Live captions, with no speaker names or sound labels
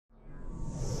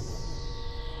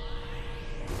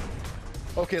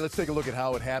Okay, let's take a look at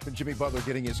how it happened. Jimmy Butler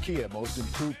getting his Kia Most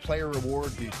Improved Player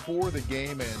award before the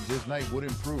game, and his night would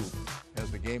improve as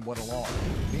the game went along.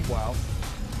 Meanwhile,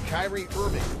 Kyrie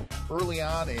Irving early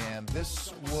on, and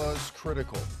this was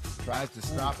critical. Tries to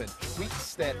stop and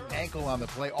tweaks that ankle on the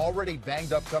play. Already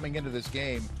banged up coming into this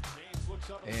game.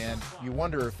 And you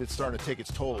wonder if it's starting to take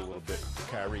its toll a little bit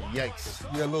for Kyrie. Yikes.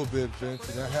 Yeah, a little bit, Vince.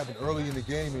 And that happened early in the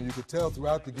game, and you could tell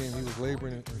throughout the game he was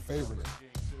laboring in favor of it.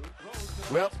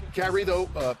 Well, Kyrie, though,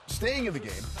 staying in the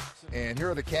game. And here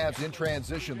are the Cavs in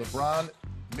transition. LeBron,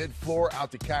 mid-floor,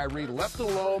 out to Kyrie. Left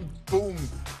alone, boom,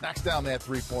 knocks down that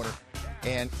three-pointer.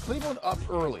 And Cleveland up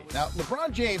early. Now,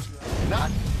 LeBron James,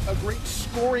 not a great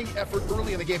scoring effort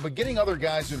early in the game, but getting other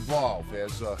guys involved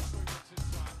as the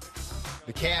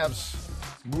Cavs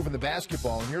moving the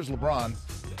basketball. And here's LeBron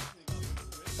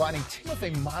finding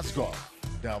Timothy Mozgov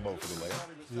down low for the layup.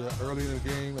 Yeah, early in the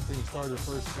game, I think he started the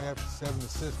first half, 7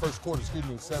 assists. First quarter, excuse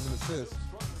me, with 7 assists.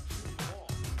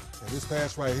 And this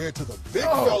pass right here to the big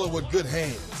fella with good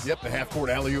hands. Yep, the half-court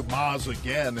alley-oop Maz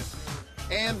again.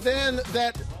 And then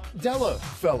that Della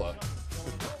fella,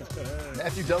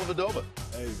 Matthew Dellavedova.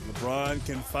 Hey, LeBron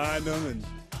can find them, and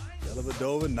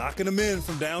Dellavedova knocking them in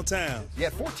from downtown. He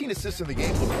had 14 assists in the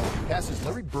game. LeBron passes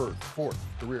Larry Bird, 4th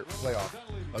career playoff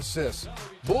assist.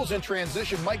 Bulls in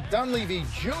transition. Mike Dunleavy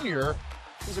Jr.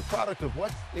 He's a product of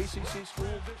what ACC school?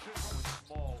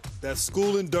 That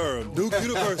school in Durham, Duke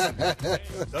University.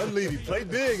 Dunleavy played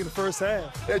big in the first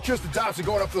half. Tristan Thompson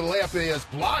going up for the layup. He is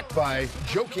blocked by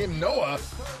Joakim Noah.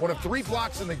 One of 3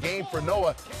 blocks in the game for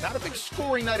Noah. Not a big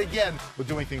scoring night again, but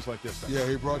doing things like this. Yeah,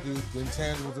 he brought the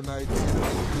intangibles tonight,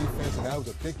 defense, and that was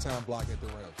a big-time block at the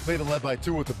rim. Cleveland led by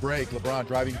 2 with the break. LeBron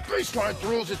driving baseline,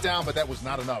 throws it down, but that was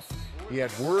not enough. He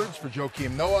had words for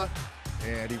Joakim Noah,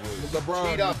 and he was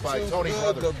teed up by Tony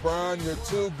Brothers. LeBron, you're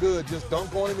too good. Just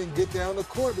dunk on him and get down the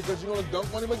court because you're going to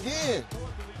dunk on him again.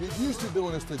 You're used to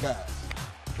doing this to guys.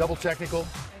 Double technical.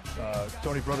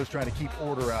 Tony Brothers trying to keep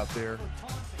order out there.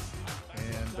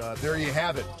 And there you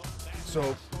have it.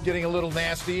 So getting a little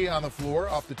nasty on the floor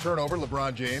off the turnover,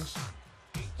 LeBron James.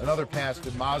 Another pass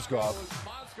to Mozgov.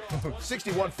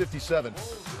 61-57.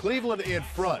 Cleveland in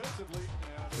front.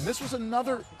 And this was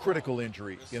another critical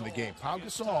injury in the game. Pau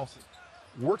Gasol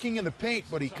working in the paint,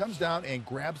 but he comes down and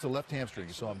grabs the left hamstring.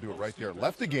 You saw him do it right there.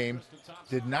 Left the game,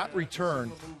 did not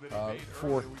return.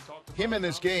 For him in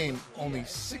this game, only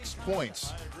 6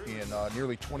 points in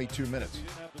nearly 22 minutes.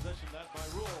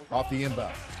 Off the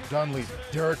inbound, Dunleavy,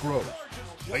 Derrick Rose,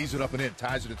 lays it up and in,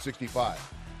 ties it at 65.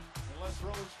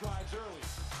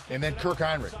 And then Kirk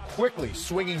Heinrich quickly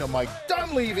swinging to Mike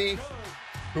Dunleavy,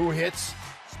 who hits.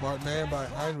 Smart man by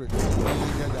Heinrich. You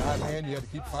had the hot hand, you had to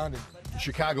keep finding him.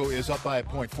 Chicago is up by a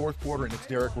point, 4th quarter, and it's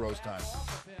Derrick Rose time.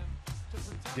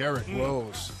 Derrick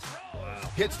Rose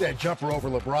hits that jumper over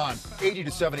LeBron,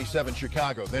 80-77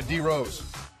 Chicago. Then D. Rose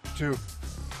to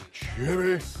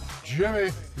Jimmy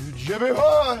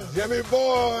boy. Jimmy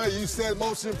boy, you said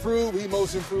most improved. He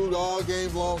most improved all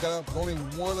game long. Got up only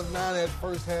 1 of 9 at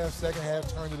first half, second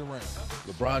half, turned it around.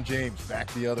 LeBron James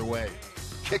back the other way.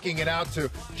 Kicking it out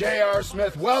to J.R.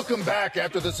 Smith. Welcome back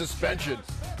after the suspension.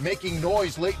 Making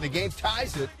noise late in the game.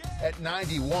 Ties it at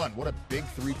 91. What a big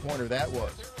three-pointer that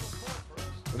was.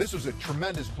 Well, this was a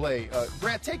tremendous play.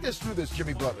 Grant, take us through this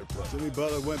Jimmy Butler play. Jimmy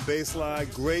Butler went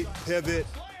baseline, great pivot.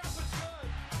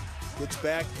 Gets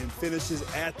back and finishes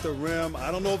at the rim.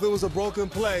 I don't know if it was a broken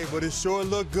play, but it sure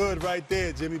looked good right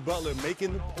there. Jimmy Butler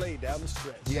making the play down the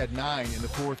stretch. He had 9 in the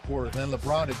 4th quarter. Then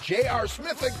LeBron to J.R.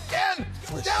 Smith again.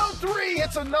 Down 3.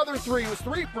 Hits another 3. It was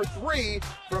 3 for 3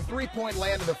 from three-point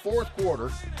land in the 4th quarter.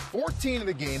 14 in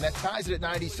the game. That ties it at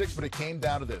 96, but it came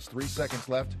down to this. 3 seconds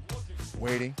left.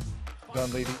 Waiting.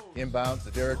 Dunleavy inbound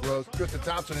to Derrick Rose. Tristan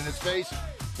Thompson in his face.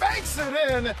 Banks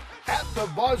it in at the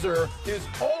buzzer. His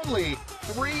only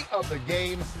 3 of the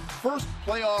game. First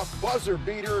playoff buzzer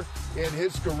beater in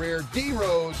his career. D.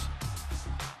 Rose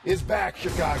is back,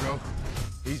 Chicago.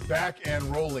 He's back and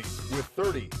rolling with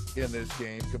 30 in this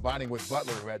game, combining with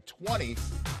Butler, who had 20,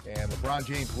 and LeBron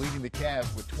James leading the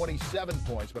Cavs with 27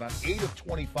 points, but on 8 of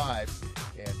 25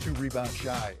 and 2 rebounds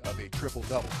shy of a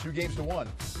triple-double. 2 games to 1.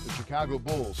 The Chicago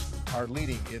Bulls are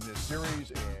leading in this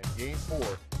series, and Game 4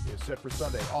 is set for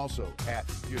Sunday, also at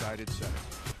United Center.